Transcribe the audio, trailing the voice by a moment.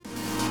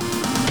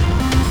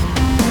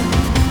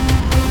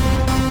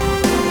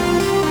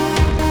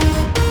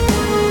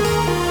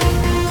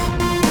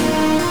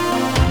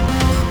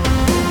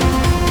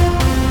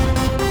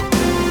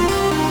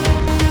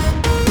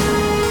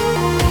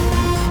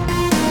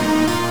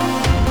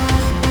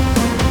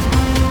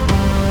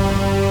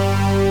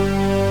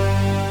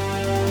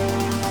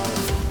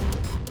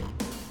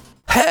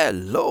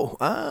Hello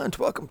and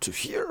welcome to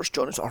Here's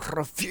John's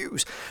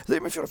Reviews,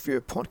 the movie review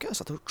podcast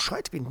that will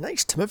try to be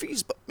nice to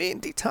movies but may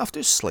indeed have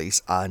to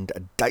slice and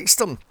dice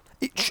them.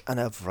 Each and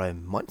every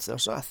month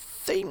there's a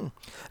theme,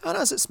 and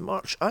as it's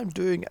March I'm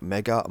doing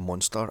Mega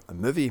Monster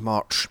Movie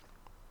March.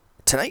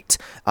 Tonight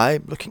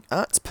I'm looking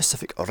at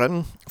Pacific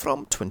Rim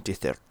from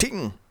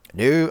 2013.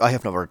 No, I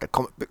have never read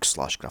comic books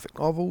 / graphic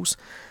novels.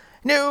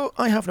 No,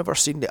 I have never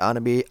seen the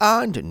anime,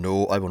 and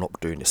no, I will not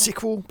be doing the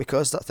sequel,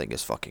 because that thing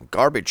is fucking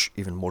garbage.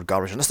 Even more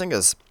garbage than this thing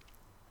is.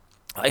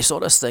 I saw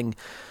this thing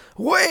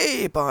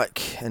way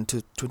back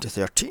into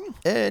 2013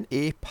 in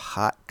a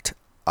packed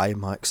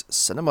IMAX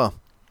cinema.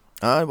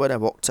 And when I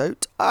walked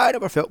out, I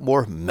never felt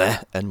more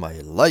meh in my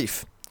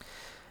life.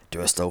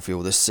 Do I still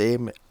feel the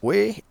same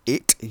way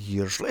 8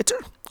 years later?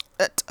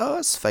 Let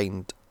us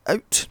find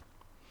out.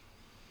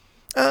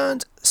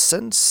 And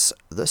since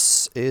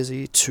this is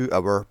a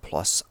 2-hour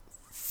plus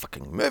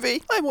fucking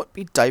movie, I won't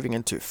be diving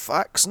into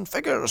facts and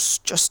figures,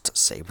 just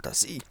say what I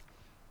see.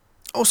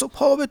 Also,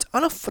 Hollywood,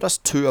 enough for this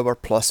 2-hour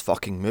plus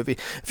fucking movie.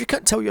 If you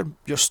can't tell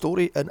your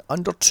story in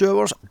under 2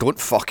 hours, don't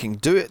fucking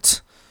do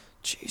it.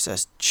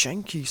 Jesus,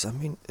 jinkies,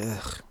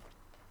 ugh.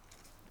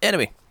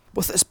 Anyway,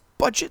 with its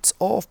budget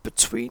of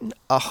between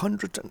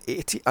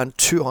 180 and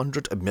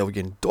 200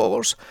 million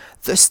dollars,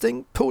 this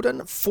thing pulled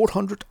in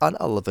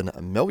 411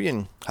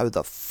 million. How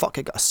the fuck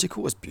I got a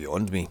sequel is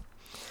beyond me.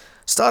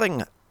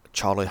 Starring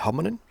Charlie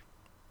Hunnam,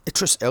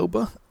 Idris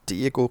Elba,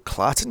 Diego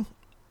Clattenhoff,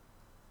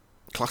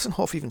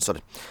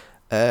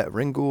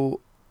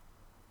 Ringo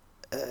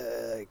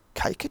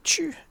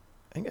Kaikachu,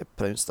 I think I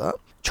pronounced that,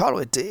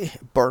 Charlie Day,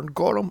 Bern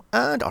Gorham,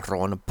 and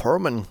Ron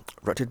Perlman,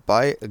 written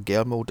by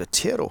Guillermo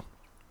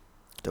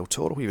del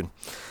Toro even.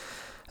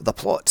 The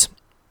plot.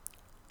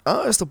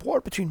 As the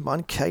war between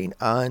mankind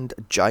and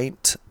a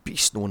giant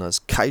beast known as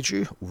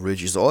Kaiju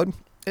rages on,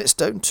 it's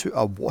down to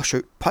a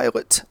washout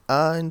pilot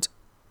and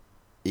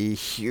a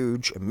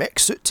huge mech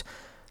suit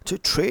to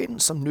train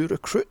some new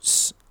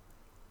recruits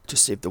to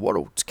save the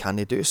world. Can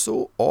they do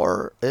so,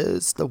 or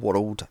is the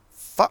world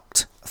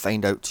fucked?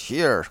 Find out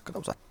here. God, that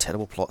was a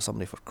terrible plot,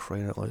 somebody, for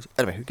crying out loud.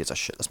 Anyway, who gives a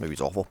shit? This movie's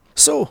awful.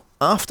 So,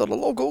 after the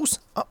logos,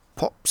 up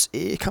pops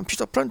a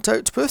computer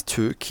printout with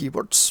 2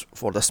 keywords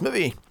for this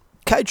movie.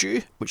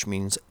 Kaiju, which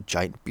means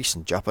giant beast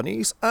in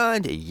Japanese,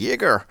 and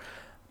Jäger,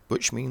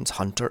 which means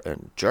hunter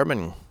in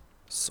German.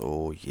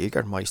 So,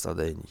 Jägermeister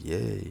then,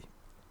 yay.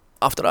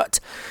 After that,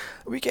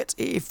 we get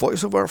a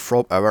voiceover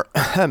from our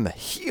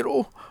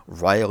hero,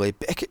 Riley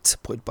Beckett,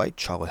 played by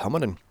Charlie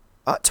Hunnam,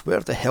 at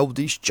where the hell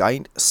these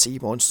giant sea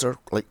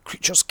monster-like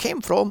creatures came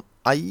from,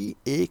 i.e.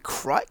 a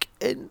crack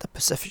in the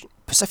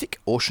Pacific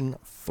Ocean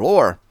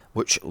floor,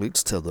 which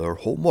leads to their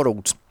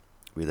homeworld.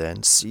 We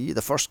then see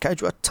the first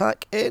kaiju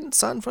attack in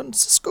San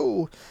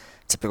Francisco.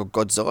 Typical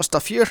Godzilla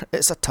stuff here.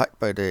 It's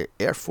attacked by the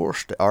Air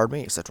Force, the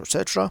Army, etc,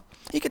 etc.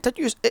 He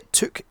continues, it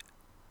took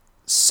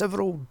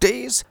several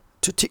days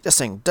to take this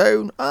thing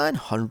down, and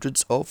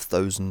hundreds of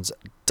thousands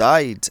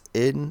died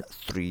in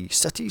 3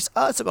 cities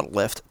as they were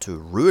left to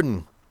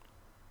ruin.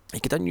 He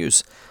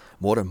continues,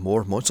 more and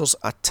more monsters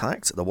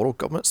attacked. The world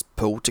governments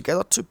pulled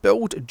together to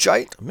build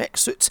giant mech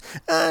suits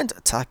and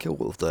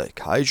tackle the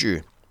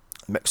kaiju.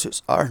 Mech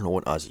suits are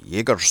known as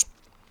Jaegers.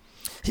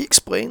 He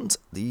explained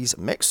these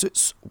mech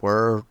suits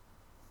were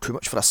too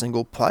much for a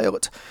single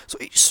pilot, so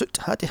each suit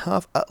had to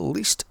have at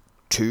least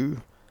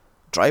 2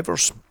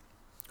 drivers.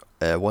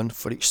 One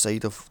for each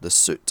side of the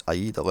suit,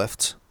 i.e. the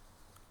left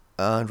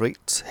and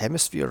right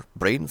hemisphere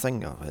brain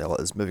thing. Oh, hell,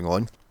 it is moving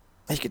on.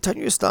 He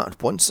continues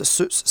that once the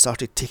suits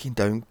started taking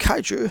down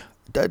kaiju,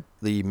 did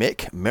the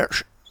mech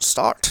merch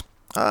start,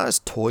 as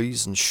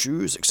toys and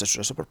shoes,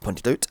 etc. were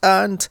pointed out,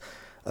 and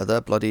the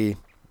bloody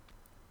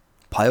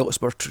pilots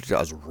were treated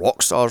as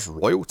rock stars,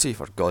 royalty,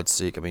 for God's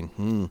sake.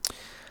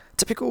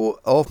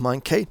 Typical of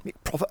mankind,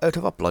 make profit out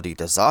of a bloody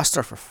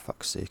disaster, for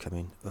fuck's sake.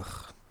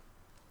 Ugh.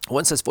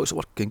 Once his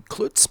voiceover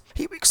concludes,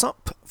 he wakes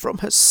up from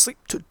his sleep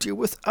to deal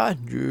with a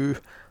new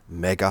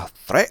mega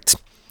threat.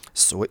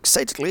 So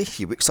excitedly,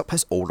 he wakes up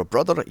his older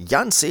brother,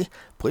 Yancey,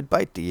 played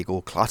by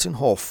Diego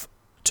Clattenhoff,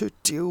 to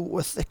deal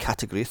with the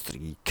Category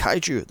 3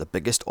 Kaiju, the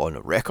biggest on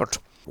record.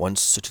 Once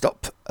suited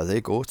up,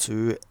 they go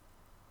to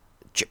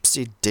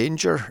Gypsy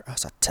Danger.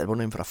 That's a terrible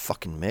name for a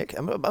fucking mech.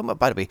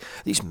 By the way,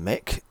 these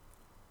mech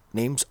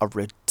names are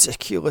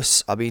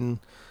ridiculous.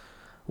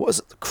 What is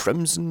it,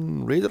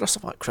 Crimson Raider or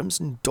something like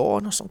Crimson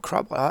Dawn or some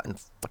crap like that, and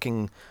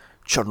fucking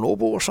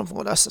Chernobyl or something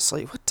like this. It's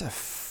like, what the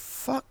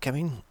fuck?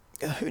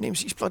 Who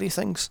names these bloody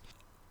things?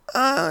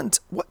 And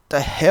what the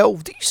hell?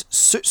 These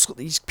suits that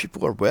these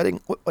people are wearing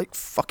look like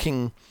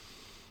fucking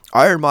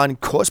Iron Man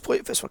cosplay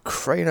outfits, for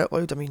crying out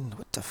loud.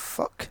 What the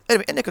fuck?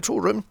 Anyway, in the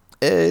control room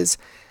is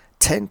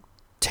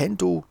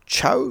Tendo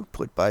Chow,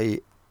 played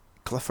by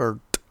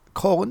Clifton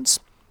Collins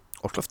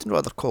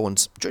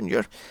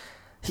Jr.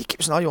 He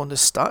keeps an eye on the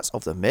stats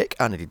of the mech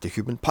and indeed the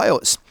human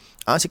pilots,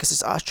 as he gets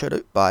his ass chewed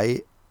out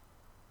by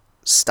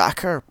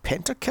Stacker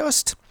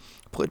Pentecost,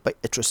 played by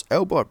Idris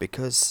Elba,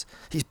 because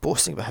he's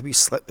boasting about how he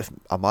slept with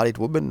a married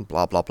woman,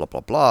 blah blah blah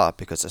blah blah,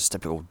 because it's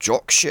typical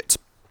jock shit.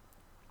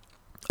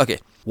 Okay,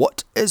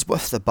 what is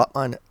with the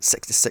Batman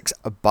 66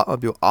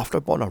 Batmobile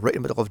Afterburner right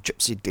in the middle of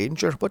Gypsy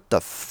Danger? What the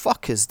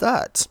fuck is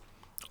that?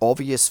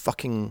 Obvious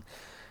fucking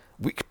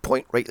weak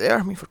point right there.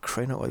 I mean, for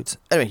crying out loud.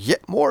 Anyway,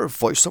 yet more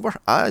voiceover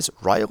as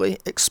Riley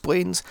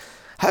explains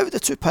how the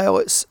two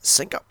pilots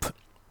sync up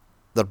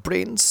their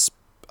brains,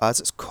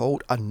 as it's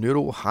called a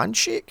neural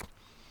handshake.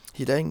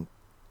 He then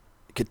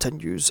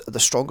continues, the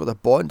stronger the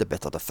bond, the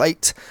better the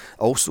fight.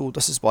 Also,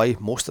 this is why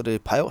most of the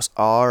pilots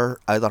are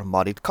either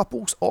married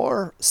couples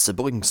or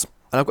siblings.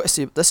 And I've got to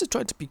say, this is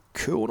trying to be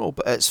cool and all,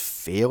 but it's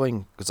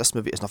failing, because this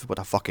movie is nothing but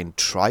a fucking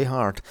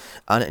try-hard,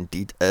 and it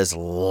indeed is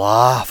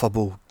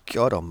laughable.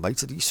 God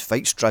almighty, these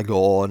fights drag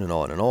on and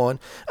on and on,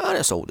 and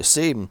it's all the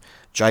same.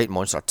 Giant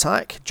monster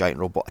attack, giant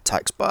robot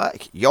attacks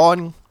back,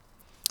 yawn,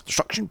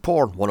 destruction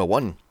porn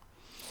 101.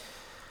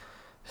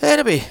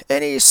 Anyway,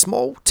 any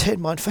small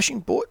 10-man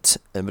fishing boat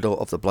in the middle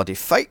of the bloody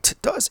fight,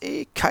 does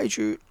a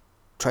kaiju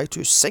try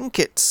to sink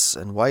it?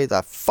 And why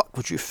the fuck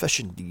would you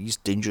fish in these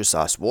dangerous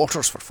ass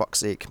waters, for fuck's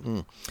sake?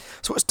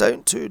 So it's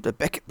down to the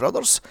Beckett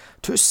brothers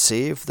to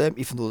save them,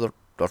 even though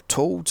they're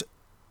told,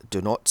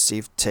 do not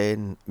save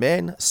 10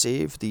 men,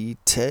 save the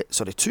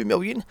 2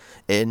 million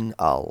in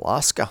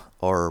Alaska.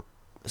 Or,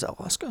 is it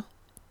Alaska?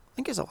 I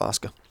think it's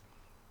Alaska.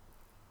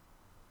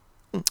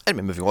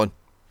 Anyway, moving on.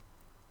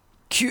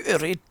 Cue a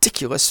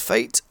ridiculous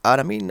fight,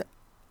 and I mean,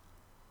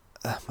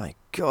 oh my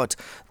god,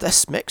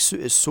 this mech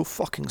suit is so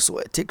fucking slow,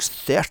 it takes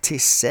 30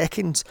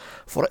 seconds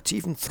for it to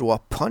even throw a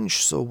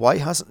punch, so why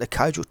hasn't the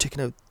kaiju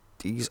taken out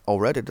these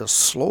already? They're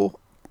slow,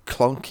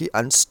 clunky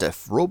and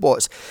stiff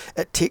robots.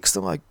 It takes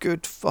them a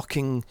good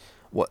fucking,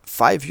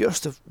 5 years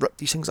to rip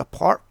these things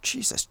apart?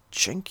 Jesus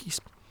jinkies.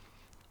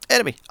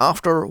 Anyway,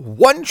 after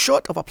one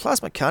shot of a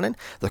plasma cannon,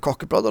 the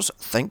Cocker brothers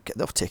think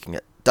they're taking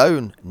it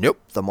down.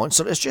 Nope, the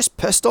monster is just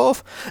pissed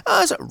off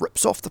as it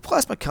rips off the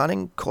plasma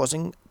cannon,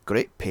 causing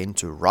great pain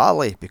to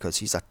Raleigh, because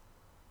he's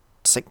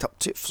synced up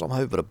to it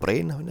somehow with a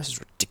brain. I mean, this is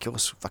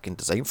ridiculous fucking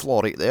design flaw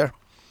right there.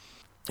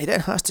 He then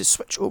has to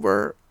switch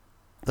over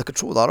the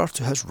controller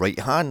to his right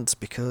hand,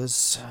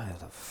 because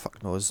the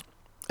fuck knows.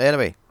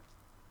 Anyway,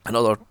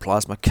 another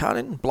plasma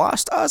cannon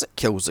blast as it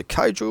kills the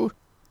kaiju,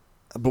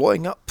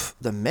 blowing up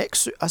the mech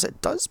suit as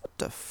it does. What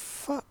the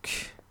fuck?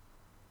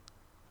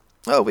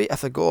 Oh wait, I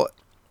forgot.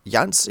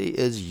 Yancey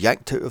is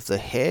yanked out of the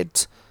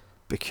head,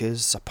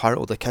 because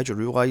apparently the kaiju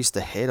realised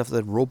the head of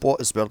the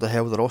robot is where the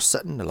hell they're all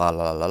sitting. La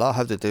la la la.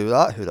 How they do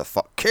that? Who the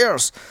fuck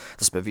cares?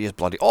 This movie is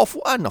bloody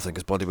awful, and nothing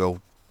is bloody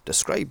well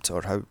described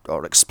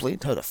or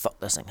explained how the fuck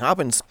this thing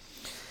happens.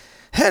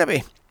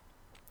 Anyway,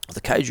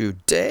 the kaiju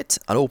dead.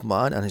 An old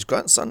man and his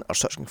grandson are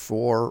searching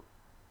for,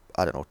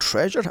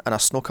 treasure in a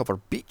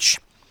snow-covered beach,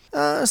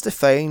 as they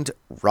find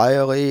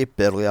Riley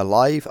barely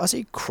alive as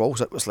he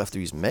crawls out what's left of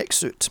his mech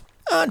suit.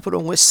 And we're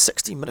only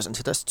 60 minutes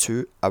into this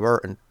 2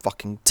 hour and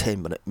fucking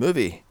 10-minute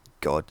movie.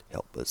 God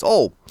help us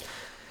all.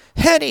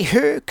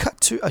 Anywho, cut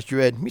to a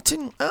UN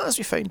meeting as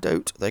we find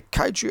out the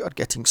kaiju are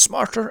getting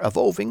smarter,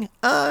 evolving,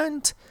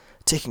 and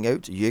taking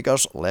out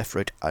Jaegers left,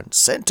 right, and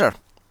centre.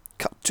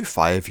 Cut to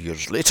 5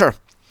 years later.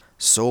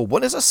 So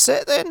when is this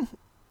set then?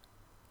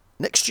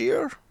 Next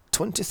year?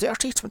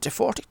 2030,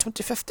 2040,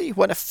 2050?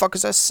 When the fuck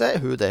is this set?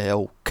 Who the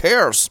hell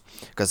cares?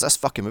 Because this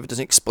fucking movie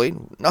doesn't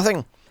explain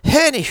nothing.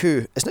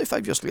 Anywho, it's now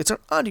 5 years later,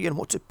 and again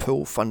want to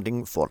pull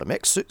funding for the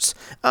mech suits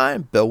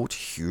and build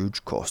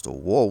huge coastal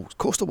walls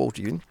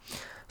even.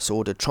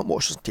 So did Trump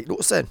watchers take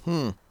notice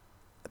then?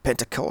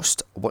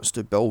 Pentecost wants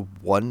to build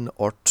 1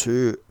 or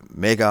 2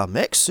 mega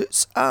mech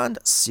suits and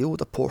seal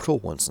the portal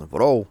once and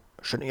for all.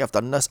 Shouldn't you have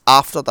done this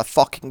after the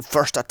fucking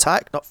first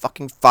attack, not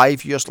fucking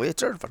 5 years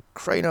later, for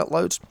crying out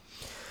loud?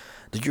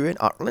 The UN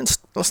are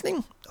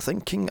listening,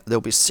 thinking they'll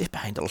be safe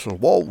behind the little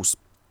walls.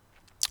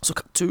 So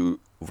cut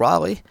to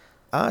Raleigh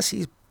as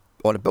he's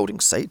on a building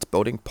site,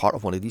 building part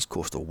of one of these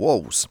coastal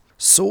walls.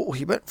 So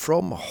he went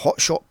from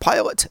hotshot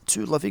pilot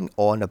to living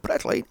on a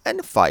breadline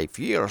in 5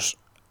 years.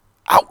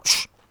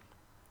 Ouch!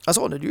 As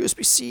on the news,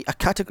 we see a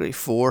Category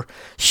 4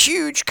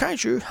 huge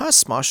kaiju has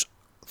smashed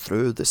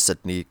through the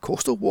Sydney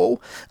coastal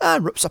wall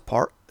and rips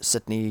apart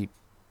Sydney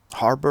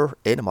harbour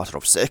in a matter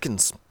of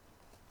seconds.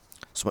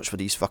 So much for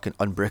these fucking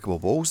unbreakable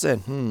walls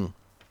then.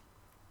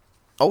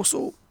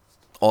 Also,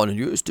 on the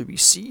news, do we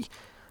see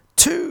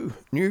 2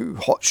 new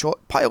hotshot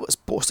pilots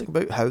boasting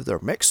about how their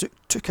mech suit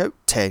took out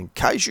 10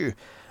 kaiju.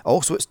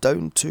 Also, it's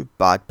down to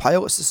bad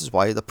pilots. This is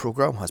why the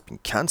programme has been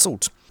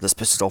cancelled. This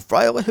pisses off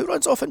Riley, who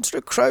runs off into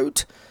the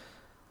crowd.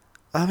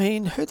 I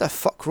mean, who the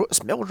fuck wrote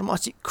this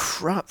melodramatic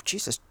crap?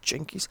 Jesus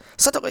jinkies.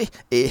 Suddenly,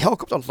 a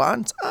helicopter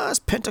lands as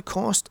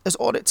Pentecost is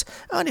on it,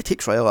 and he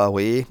takes Riley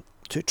away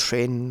to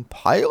train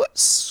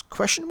pilots? ?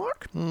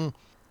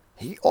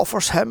 He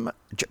offers him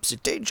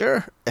Gypsy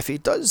Danger if he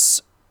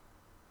does.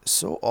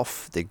 So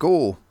off they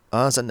go.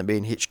 As in the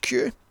main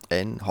HQ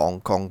in Hong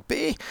Kong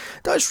Bay,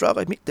 does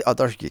Riley meet the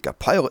other Jaeger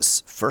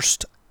pilots.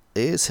 First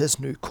is his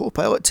new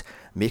co-pilot,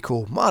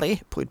 Mako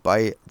Mari, played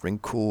by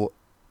Rinko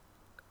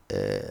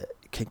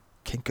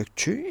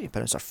Kinkachu,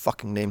 pronounce her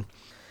fucking name.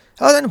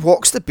 And then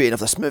walks the bane of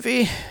this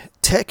movie,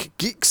 tech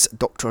geeks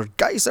Dr.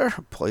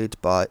 Geyser, played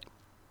by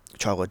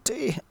Charlotte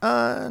Day,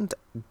 and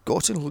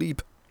Gottlieb,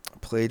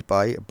 played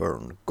by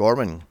Baron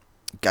Gorman.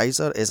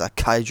 Geyser is a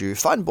kaiju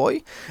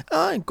fanboy,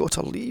 and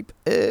Gottlieb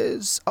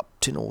is up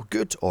to no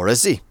good, or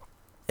is he?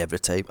 Every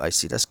time I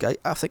see this guy,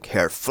 I think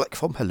Herr Flick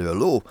from Hello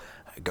Hello.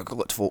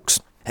 Google it,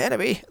 folks.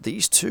 Anyway,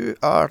 these two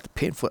are the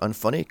painfully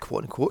unfunny,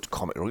 quote-unquote,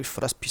 comic relief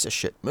for this piece of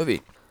shit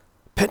movie.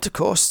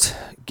 Pentecost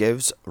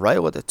gives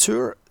Riley the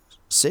tour,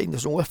 saying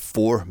there's only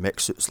 4 mech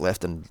suits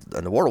left in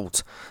the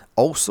world.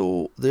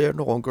 Also, they're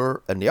no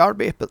longer in the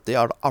army, but they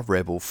are a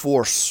rebel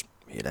force.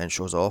 He then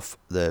shows off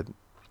the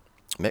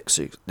mech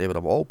suits, naming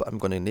them all, but I'm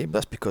going to name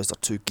this because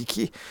they're too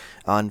geeky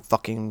and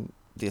fucking...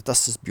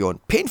 This is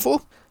beyond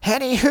painful.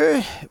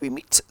 Anywho, we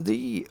meet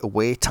the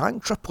Wei Tang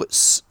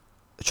triplets.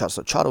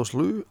 Charles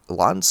Liu,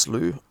 Lance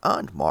Liu,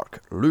 and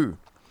Mark Liu.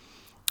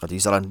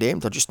 These are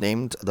unnamed, they're just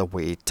named the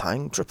Wei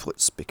Tang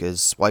triplets,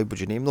 because why would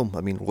you name them?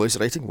 I mean, lazy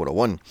writing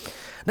 101.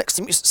 Next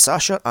he meets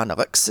Sasha and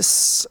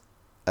Alexis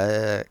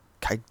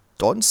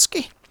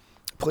Kaidonsky,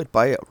 played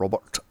by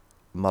Robert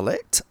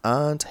Mallet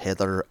and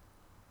Heather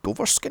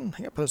Doverskin, I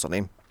think I pronounced her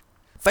name.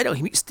 Finally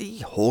he meets the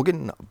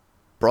Hogan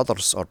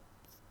brothers, or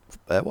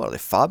what are they,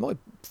 father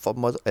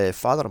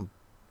and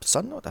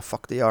son, what the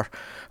fuck they are.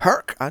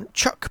 Herc and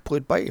Chuck,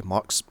 played by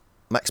Max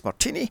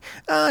Martini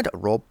and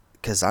Rob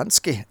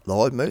Kazansky, the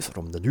loudmouth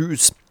from the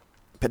news.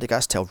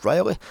 Pendergast tells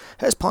Riley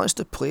his plans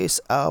to place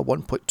a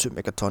 1.2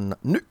 megaton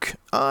nuke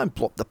and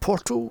block the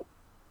portal.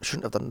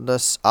 Shouldn't have done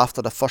this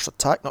after the first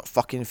attack, not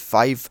fucking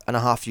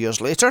 5.5 years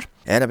later.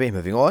 Anyway,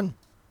 moving on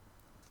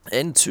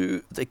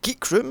into the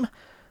geek room,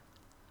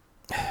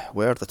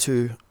 where the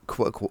two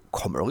quote-unquote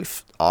comic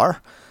relief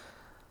are.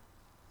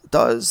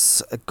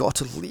 Does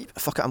Gottlieb,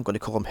 fuck it, I'm going to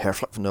call him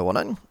Herflick from now on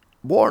in,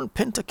 warn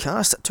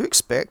Pentacast to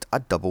expect a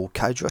double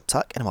kaiju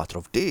attack in a matter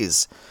of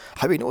days.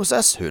 How he knows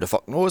this, who the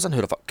fuck knows, and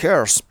who the fuck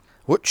cares?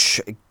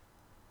 Which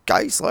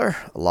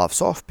Geisler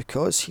laughs off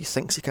because he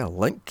thinks he can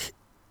link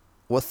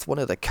with one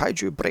of the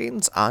kaiju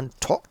brains and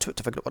talk to it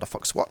to figure out what the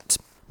fuck's what.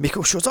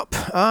 Miko shows up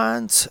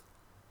and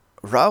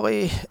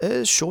Raleigh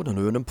is shown a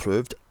new and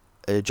improved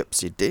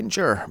Gypsy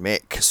Danger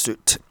mech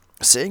suit,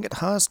 saying it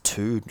has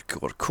 2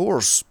 nuclear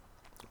cores.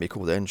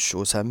 Miko then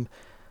shows him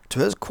to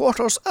his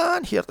quarters,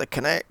 and here they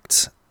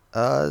connect,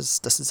 as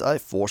this is a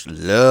forced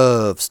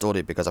love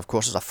story, because of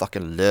course it's a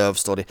fucking love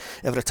story.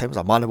 Every time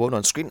there's a man and woman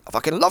on screen, a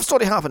fucking love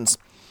story happens.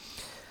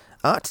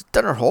 At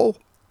dinner hall,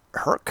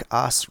 Herc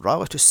asks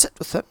Riley to sit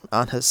with him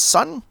and his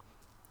son,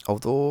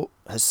 although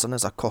his son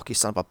is a cocky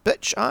son of a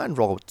bitch, and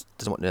Riley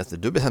doesn't want anything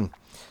to do with him.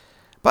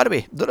 By the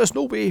way, there is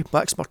no way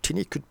Max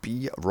Martini could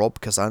be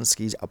Rob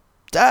Kazansky's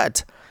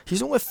dad.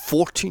 He's only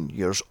 14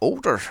 years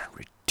older.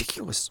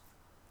 Ridiculous.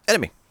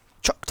 Anyway,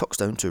 Chuck talks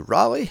down to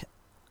Raleigh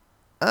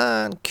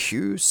and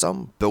cues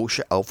some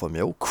bullshit alpha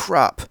male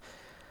crap.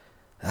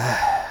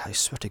 I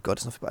swear to God,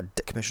 it's nothing but a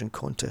dick measuring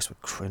contest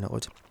with crying out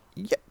loud.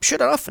 Yep, sure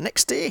enough, the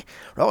next day,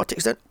 Raleigh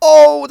takes down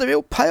all the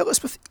male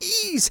pilots with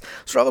ease.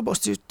 So Raleigh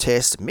wants to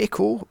test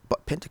Mako,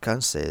 but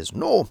Pentagon says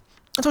no,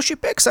 until she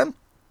begs him.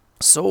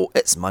 So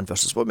it's man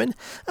versus woman,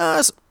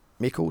 as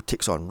Mako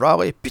takes on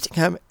Raleigh, beating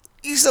him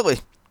easily.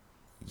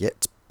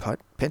 Yet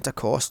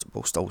Pentecost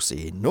will still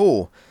say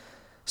no.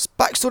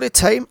 Backstory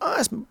time,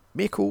 as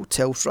Mako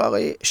tells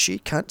Raleigh she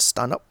can't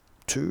stand up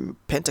to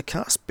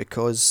Pentacast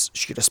because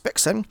she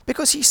respects him,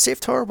 because he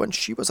saved her when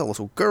she was a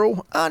little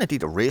girl and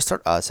indeed raised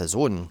her as his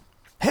own.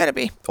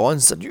 Anyway, on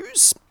the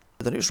news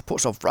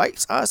reports of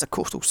riots as the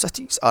coastal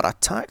cities are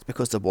attacked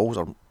because the walls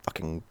are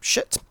fucking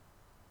shit.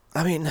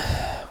 I mean,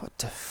 what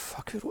the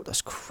fuck, who wrote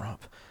this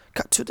crap?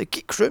 Cut to the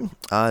geek room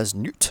as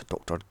Newt,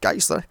 Dr.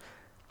 Geisler,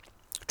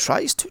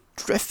 tries to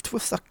drift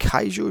with the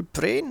kaiju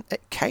brain.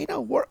 It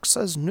kinda works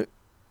as Newt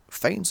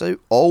finds out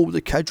all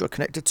the kaiju are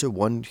connected to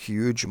one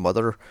huge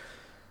mother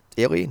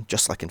alien,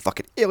 just like in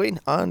fucking Alien,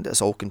 and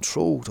it's all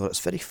controlled, or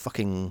it's very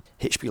fucking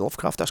H.P.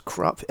 Lovecraft, that's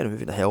crap, and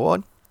moving the hell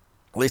on.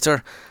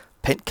 Later,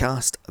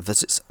 Pentcast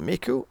visits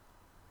Mako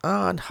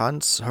and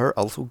hands her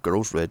a little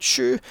girl's red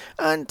shoe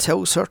and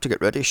tells her to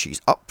get ready, she's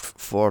up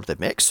for the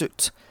mech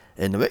suit.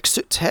 In the mech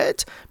suit's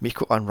head,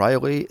 Mako and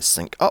Riley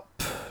sync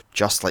up,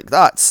 just like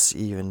that,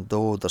 even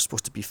though they're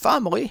supposed to be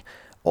family,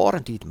 or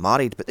indeed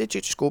married, but they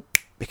just go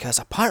because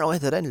apparently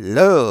they're in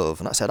love,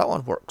 and that's how that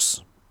one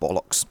works.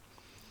 Bollocks.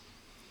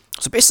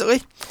 So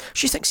basically,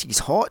 she thinks he's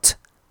hot,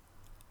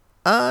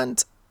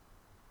 and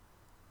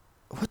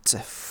what the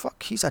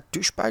fuck, he's a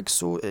douchebag,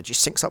 so it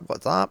just syncs up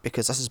like that,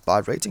 because this is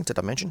bad writing, did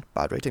I mention?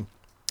 Bad writing.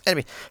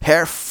 Anyway,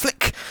 Herr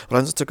Flick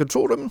runs into the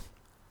control room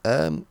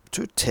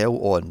to tell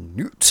on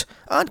Newt,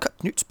 and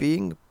cut Newt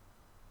being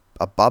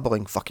a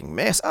babbling fucking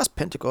mess as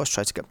Pentecost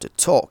tries to get him to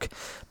talk,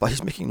 but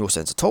he's making no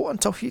sense at all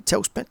until he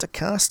tells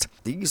Pentacast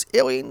these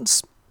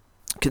aliens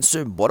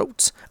consume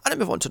worlds, and then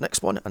move on to the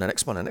next one, and the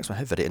next one, and the next one.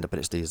 How very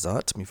Independence Day is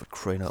that? I mean, for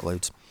crying out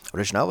loud.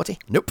 Originality?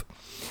 Nope.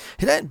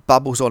 He then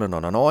babbles on and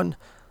on and on.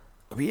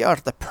 We are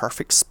the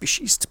perfect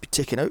species to be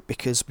taken out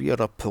because we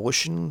are a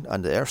pollution,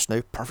 and the Earth's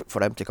now perfect for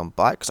them to come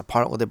back, because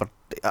apparently they were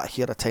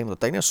here at the time of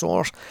the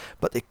dinosaurs,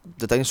 but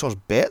the dinosaurs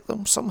bet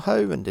them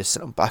somehow, and they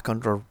sent them back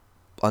under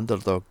under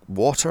the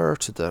water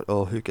to the,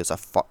 oh, who gives a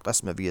fuck,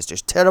 this movie is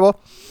just terrible.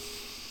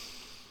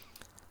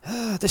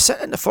 They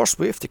sent in the first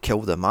wave to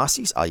kill the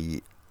masses,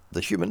 i.e.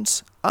 the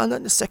humans, and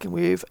then the second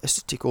wave is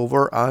to take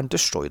over and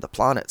destroy the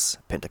planets.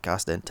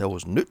 Pentacast then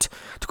tells Newt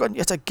to go in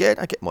yet again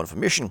and get more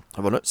information.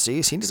 However, Newt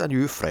says he needs a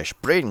new fresh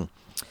brain.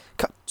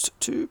 Cut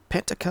to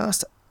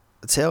Pentacast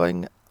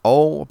telling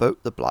all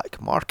about the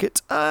black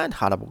market and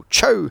Hannibal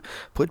Chow,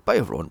 played by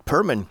Ron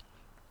Perlman.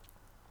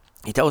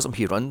 He tells him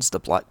he runs the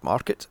black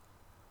market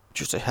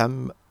due to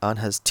him and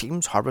his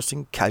teams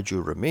harvesting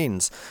kaiju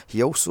remains.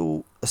 He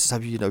also, this is how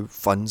he now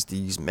funds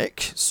these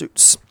mech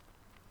suits.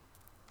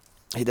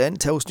 He then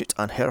tells Newt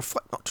and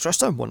Herflick not to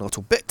trust him one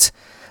little bit,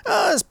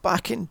 as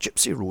back in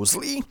Gypsy Rose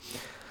Lee,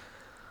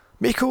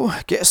 Mako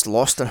gets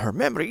lost in her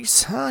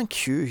memories, and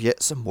Q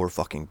gets some more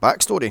fucking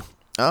backstory.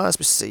 As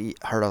we see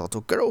her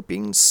little girl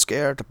being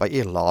scared by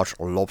a large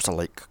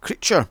lobster-like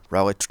creature.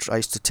 Riley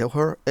tries to tell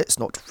her it's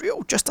not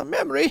real, just a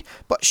memory,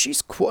 but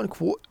she's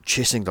quote-unquote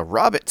chasing the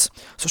rabbit,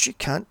 so she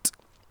can't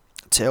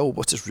tell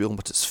what is real and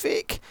what is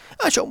fake,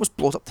 and she almost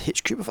blows up the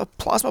HQ with a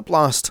plasma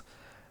blast.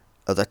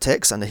 The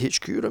techs and the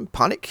HQ are in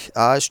panic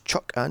as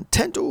Chuck and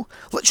Tendo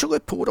literally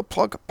pull the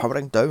plug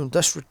powering down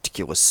this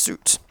ridiculous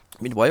suit.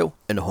 Meanwhile,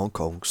 in the Hong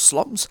Kong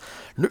slums,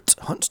 Newt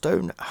hunts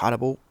down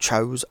Hannibal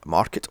Chow's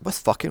market with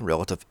fucking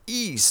relative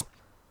ease.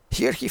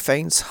 Here he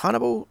finds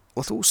Hannibal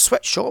little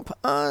sweatshop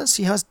as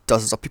he has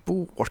dozens of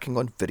people working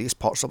on various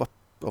parts of a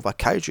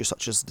kaiju,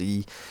 such as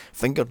the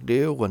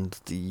fingernail and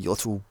the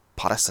little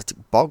parasitic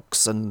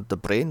bugs and the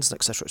brains,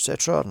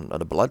 etc, and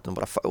the blood and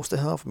whatever else they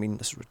have. I mean,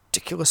 this is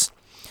ridiculous.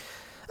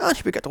 And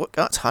here we get to look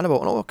at Hannibal,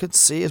 and all I can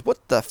say is,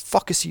 what the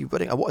fuck is he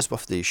wearing, and what is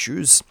with these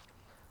shoes?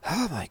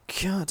 Oh my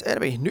god.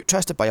 Anyway, Newt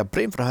tries to buy a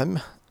brain for him,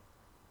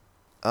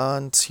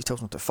 and he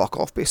tells him to fuck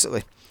off,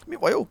 basically.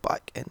 Meanwhile,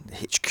 back in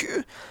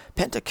HQ,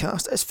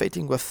 Pentacast is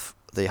fighting with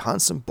the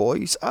Handsome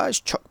Boys as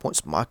Chuck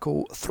wants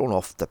Mako thrown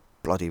off the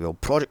bloody well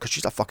project because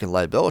she's a fucking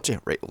liability,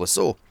 rightly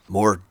so.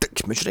 More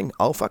dick measuring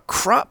alpha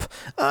crap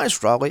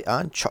as Riley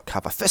and Chuck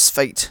have a fist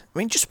fight. I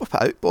mean, just whip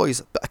it out, boys.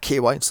 A bit of KY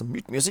and some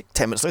mood music,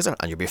 10 minutes later,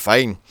 and you'll be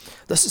fine.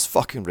 This is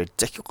fucking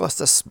ridiculous,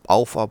 this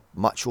alpha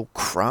macho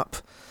crap.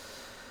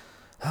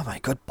 Oh my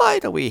god. By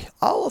the way,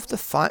 I love the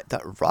fact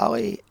that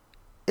Riley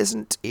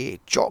isn't a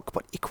jock,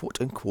 but a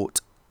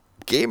quote-unquote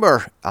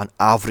gamer, an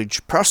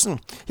average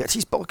person. Yet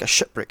he's built like a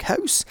shipwreck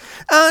house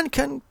and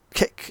can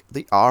kick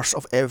the arse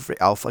of every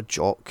alpha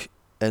jock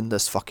in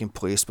this fucking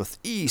place with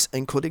ease,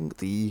 including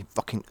the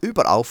fucking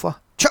uber alpha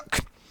Chuck.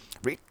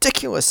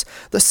 Ridiculous.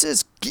 This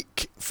is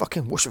geek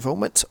fucking wish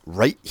fulfillment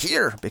right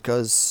here,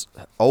 because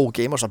all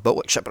gamers are built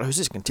like shipwreck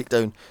houses, can take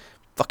down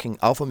fucking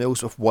alpha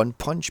males with one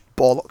punch.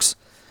 Bollocks.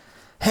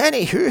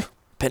 Anywho,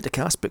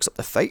 Pentacast picks up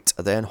the fight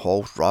and then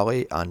hauls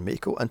Riley and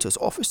Mako into his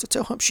office to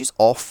tell him she's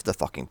off the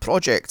fucking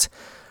project.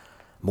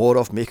 More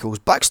of Mako's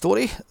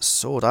backstory,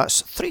 so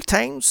that's 3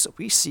 times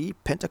we see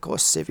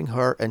Pentacast saving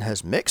her in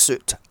his mech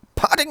suit.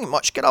 Padding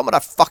much, get on with a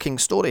fucking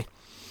story.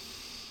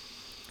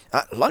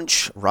 At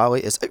lunch,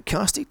 Riley is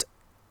outcasted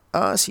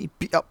as he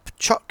beat up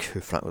Chuck, who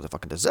frankly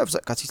fucking deserves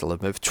it because he's a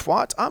loudmouth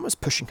twat and was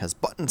pushing his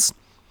buttons.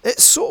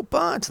 It's so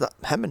bad that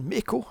him and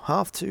Mako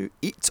have to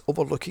eat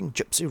overlooking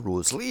Gypsy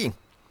Rose Lee.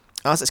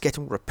 As it's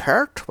getting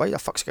repaired, why the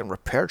fuck's it getting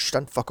repaired? She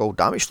done fuck all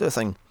damage to the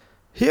thing.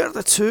 Here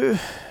the two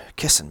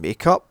kiss and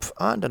make up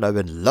and are now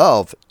in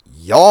love.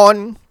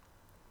 Yawn!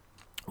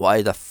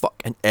 Why the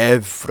fuck in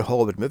every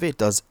Hollywood movie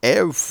does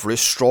every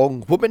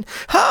strong woman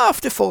have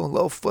to fall in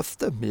love with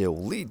the male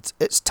lead?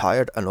 It's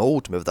tired and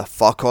old. Move the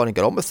fuck on and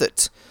get on with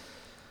it.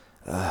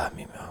 God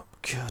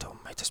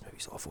almighty, this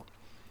movie's awful.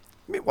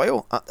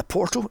 Meanwhile, at the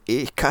portal,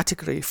 a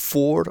Category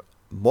 4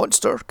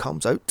 monster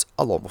comes out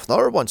along with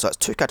another one, so that's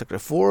 2 Category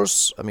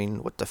 4s. I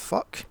mean, what the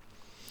fuck?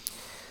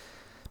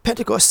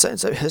 Pentacast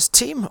sends out his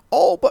team,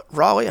 all but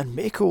Riley and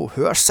Mako,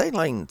 who are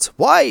sidelined.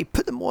 Why?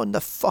 Put them on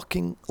the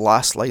fucking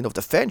last line of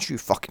defence, you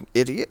fucking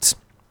idiot.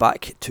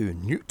 Back to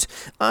Newt,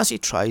 as he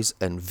tries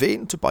in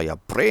vain to buy a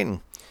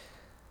brain.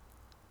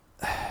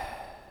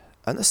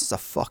 And this is a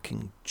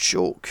fucking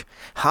joke.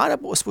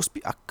 Hannibal is supposed to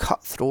be a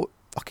cutthroat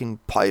fucking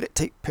pirate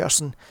type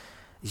person,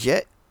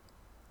 yet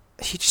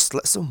he just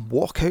lets them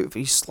walk out of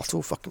his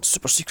little fucking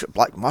super secret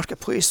black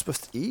marketplace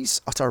with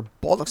ease. Utter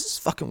bollocks. It's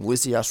fucking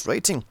lazy ass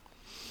writing.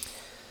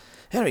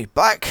 Anyway,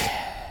 back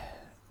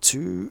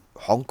to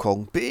Hong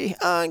Kong Bay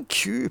and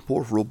cue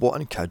more robot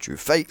and kaiju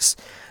fights.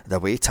 The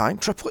Wei Tang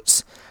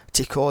triplets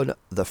take on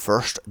the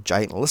first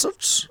giant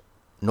lizards,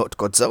 not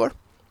Godzilla,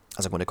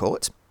 as I'm going to call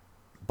it,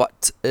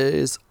 but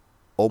is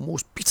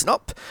almost beaten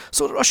up,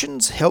 so the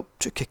Russians help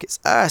to kick its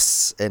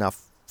ass in a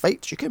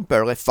fight. You can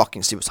barely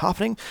fucking see what's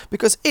happening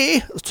because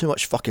A, there's too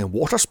much fucking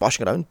water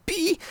splashing around,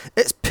 B,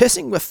 it's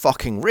pissing with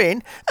fucking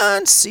rain,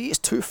 and C, it's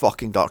too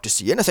fucking dark to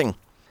see anything.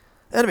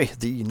 Anyway,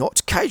 the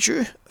not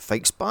kaiju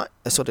fights back,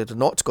 the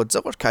not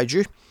Godzilla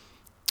kaiju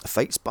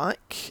fights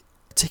back,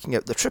 taking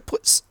out the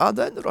triplets, and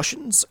then the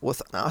Russians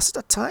with an acid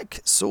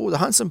attack, so the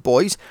Handsome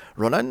Boys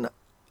run in,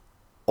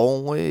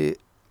 only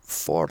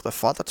for the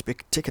father to be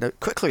taken out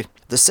quickly.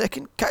 The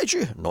second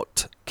kaiju,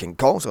 not King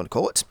Kong, as I'm going to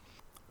call it,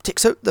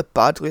 takes out the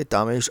badly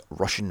damaged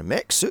Russian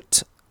mech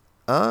suit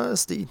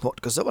as the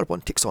Not Godzilla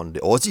one takes on the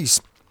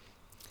Aussies.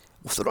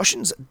 With the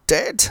Russians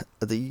dead,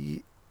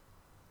 the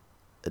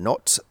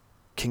Not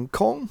King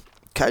Kong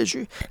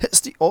Kaiju hits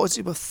the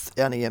Aussie with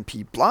an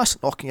EMP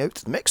blast, knocking out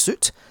the mech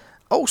suit.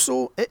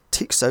 Also, it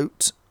takes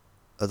out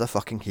the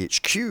fucking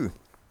HQ.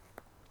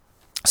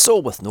 So,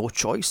 with no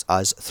choice,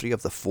 as 3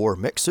 of the 4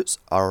 mech suits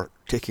are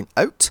taken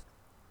out,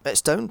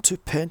 it's down to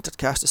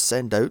Pentacast to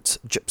send out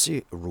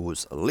Gypsy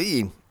Rose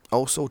Lee.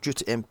 Also, due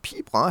to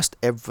MP blast,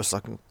 every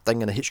second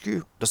thing in the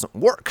HQ doesn't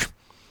work,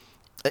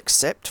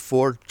 except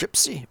for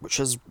Gypsy, which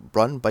is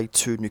run by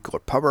 2 nuclear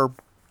power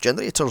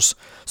generators.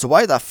 So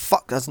why the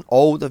fuck doesn't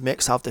all the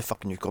mechs have the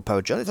fucking nuclear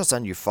power generators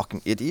in, you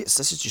fucking idiots?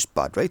 This is just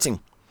bad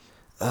writing.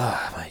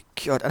 Oh my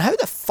god. And how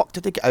the fuck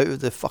did they get out of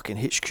the fucking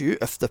HQ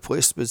if the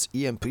place was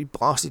EMP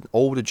blasted and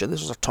all the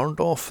generators are turned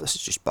off? This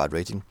is just bad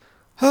writing.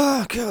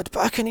 Oh god.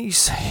 Back in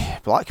his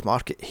black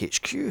market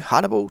HQ,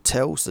 Hannibal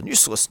tells the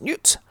useless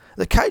Newt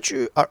the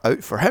kaiju are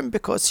out for him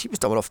because he was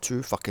dumb enough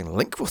to fucking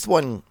link with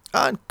one.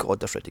 And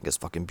god, this writing is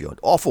fucking beyond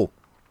awful.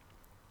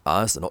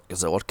 As the Not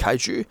Godzilla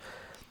kaiju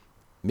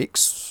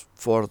makes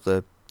for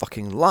the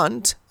fucking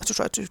land to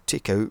try to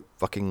take out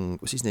fucking,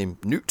 what's his name,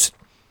 Newt,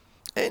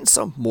 in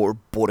some more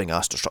boring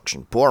ass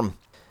destruction porn.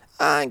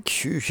 And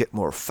cue yet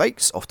more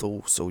fights,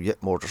 also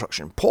yet more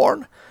destruction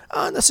porn,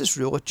 and this is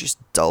really just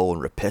dull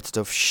and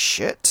repetitive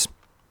shit.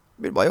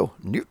 Meanwhile,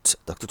 Newt,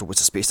 the little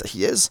waste of space that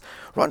he is,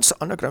 runs to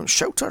underground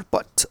shelter,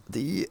 but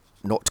the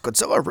Not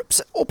Godzilla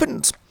rips it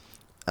open.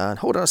 And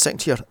hold on a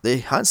second here, the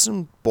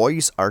Hanson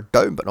boys are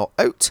down but not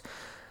out.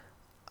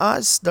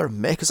 As their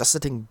mech is a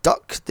sitting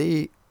duck,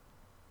 they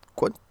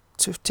go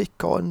to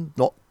take on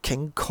Not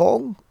King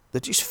Kong. They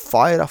just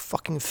fire a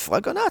fucking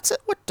flagon at it.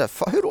 What the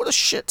fuck? Who wrote this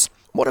shit?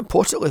 More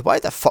importantly, why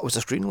the fuck was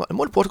this greenlit? And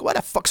more importantly, why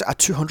the fuck's it a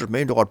 $200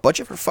 million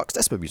budget for fucks?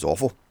 This movie's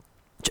awful.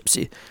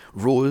 Gypsy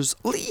Rose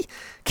Lee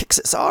kicks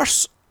its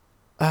arse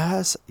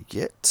as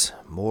yet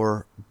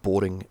more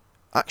boring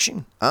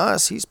action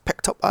as he's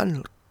picked up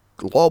and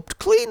lobbed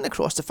clean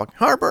across the fucking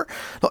harbour.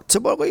 Not to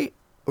worry,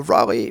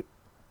 Raleigh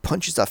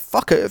punches the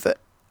fuck out of it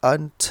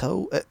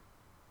until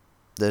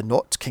the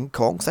Not King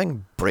Kong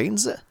thing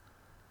brains it.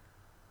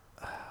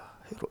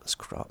 Who wrote this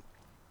crap?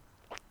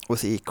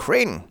 With a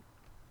crane.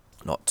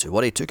 Not to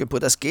worry to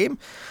complete this game.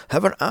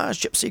 However, as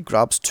Gypsy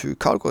grabs 2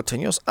 cargo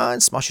containers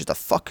and smashes the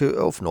fuck out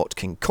of Not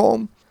King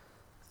Kong.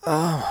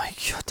 Oh my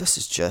god, this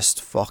is just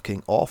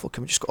fucking awful.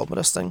 Can we just get on with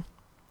this thing?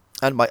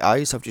 And my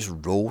eyes have just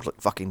rolled like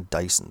fucking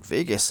dice in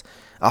Vegas.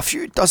 A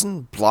few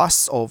dozen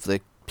blasts of the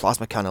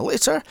plasma cannon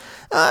later,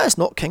 as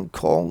Not King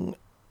Kong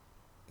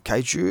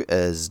Kaiju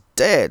is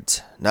dead.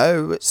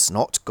 Now it's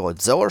not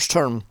Godzilla's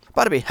turn.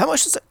 By the way, how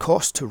much does it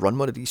cost to run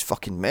one of these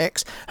fucking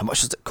mechs? How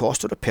much does it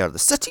cost to repair the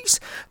cities?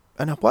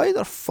 And why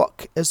the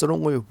fuck is there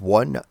only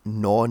one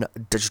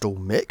non-digital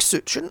mech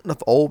suit? Shouldn't they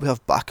all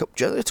have backup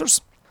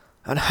generators?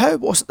 And how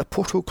wasn't the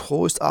portal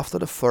closed after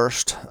the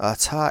first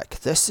attack?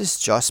 This is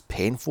just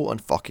painful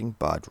and fucking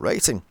bad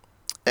writing.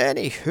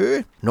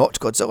 Anywho, Not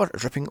Godzilla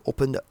is ripping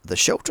open the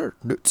shelter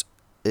Newt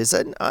is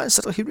in, and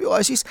suddenly he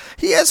realises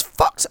he is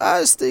fucked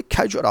as the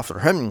kaiju are after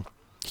him.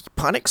 He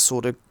panics, so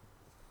the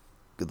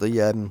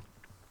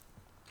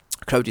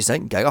crowd is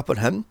in, gang up on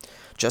him.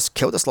 Just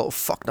kill this little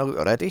fuck nugget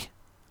already.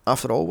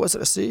 After all, was it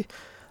to say?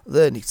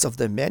 The needs of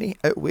the many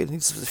outweigh the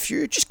needs of the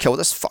few. Just kill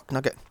this fuck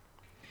nugget.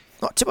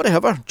 Not to worry,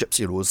 however,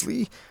 Gypsy Rose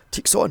Lee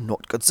takes on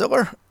Not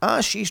Godzilla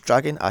as she's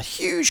dragging a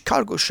huge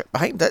cargo ship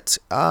behind it.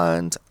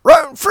 And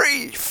round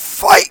 3,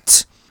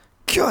 fight!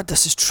 God,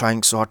 this is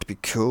trying so hard to be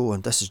cool,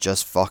 and this is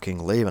just fucking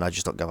lame, and I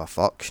just don't give a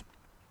fuck.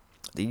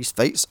 These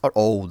fights are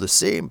all the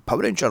same. Power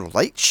Ranger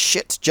light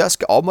shit. Just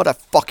get on with the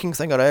fucking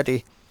thing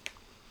already.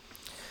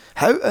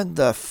 How in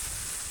the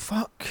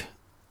fuck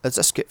has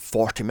this got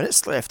 40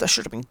 minutes left? This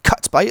should have been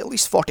cut by at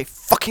least 40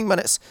 fucking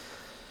minutes.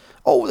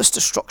 All this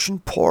destruction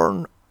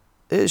porn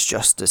is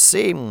just the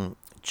same.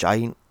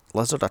 Giant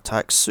lizard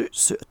attacks suit,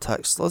 suit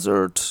attacks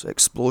lizard,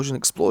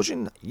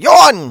 explosion,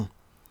 yawn!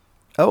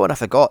 Oh, and I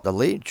forgot, the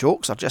lame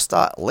jokes are just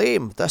that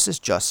lame. This is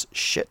just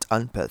shit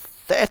and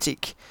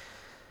pathetic.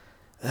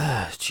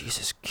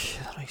 Jesus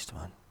Christ,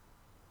 man.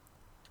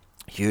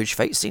 Huge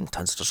fight scene,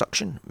 tons of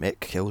destruction, mech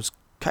kills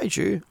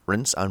kaiju,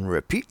 rinse and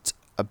repeat.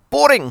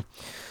 Boring!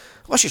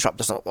 Let's just wrap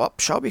this up,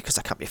 shall we? Because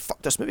I can't be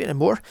fucked this movie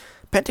anymore.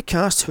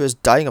 Pentacast, who is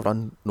dying of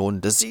unknown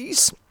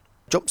disease,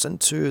 jumps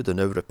into the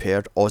now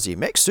repaired Aussie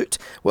mech suit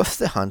with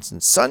the Hanson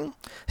son.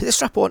 They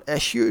strap on a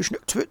huge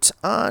nuke to it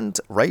and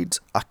ride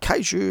a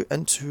kaiju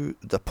into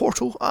the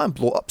portal and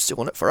blow up,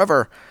 sealing it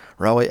forever.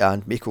 Raleigh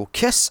and Mako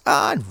kiss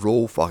and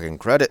roll fucking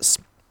credits.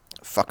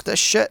 Fuck this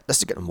shit. This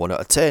is getting 1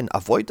 out of 10.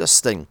 Avoid this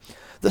thing.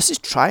 This is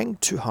trying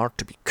too hard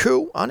to be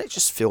cool and it's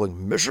just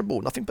feeling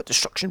miserable. Nothing but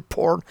destruction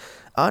porn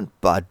and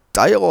bad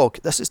dialogue.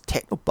 This is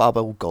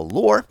technobabble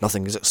galore.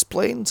 Nothing is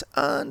explained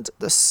and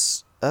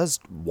this is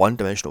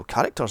one-dimensional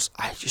characters.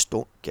 I just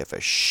don't give a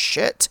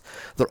shit.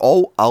 They're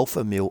all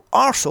alpha male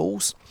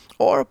arseholes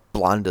or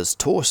bland as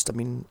toast. I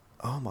mean,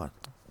 oh my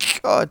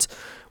god.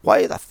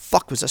 Why the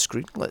fuck was this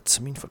greenlit?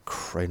 I mean, for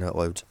crying out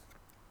loud.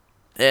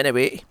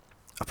 Anyway,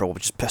 I probably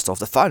just pissed off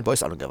the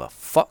fanboys. I don't give a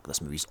fuck.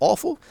 This movie's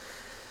awful.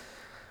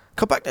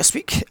 Come back next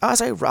week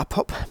as I wrap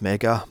up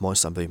Mega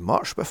Monster Movie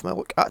March with my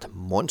look at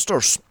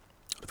Monsters.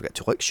 Don't forget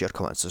to like, share,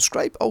 comment and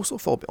subscribe. Also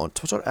follow me on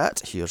Twitter at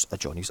Here's a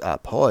Johnny's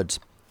at Pod.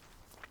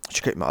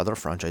 Check out my other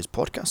franchise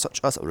podcasts such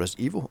as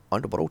Resident Evil,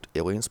 Underworld,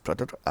 Aliens,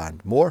 Predator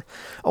and more.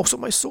 Also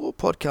my solo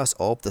podcast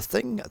of The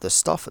Thing, The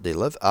Stuff, They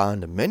Live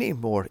and many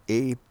more.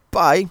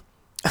 Bye.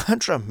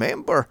 And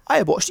remember,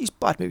 I watch these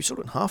bad movies so I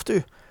don't have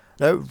to.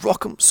 Now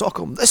rock 'em, sock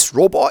 'em, this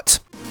robot.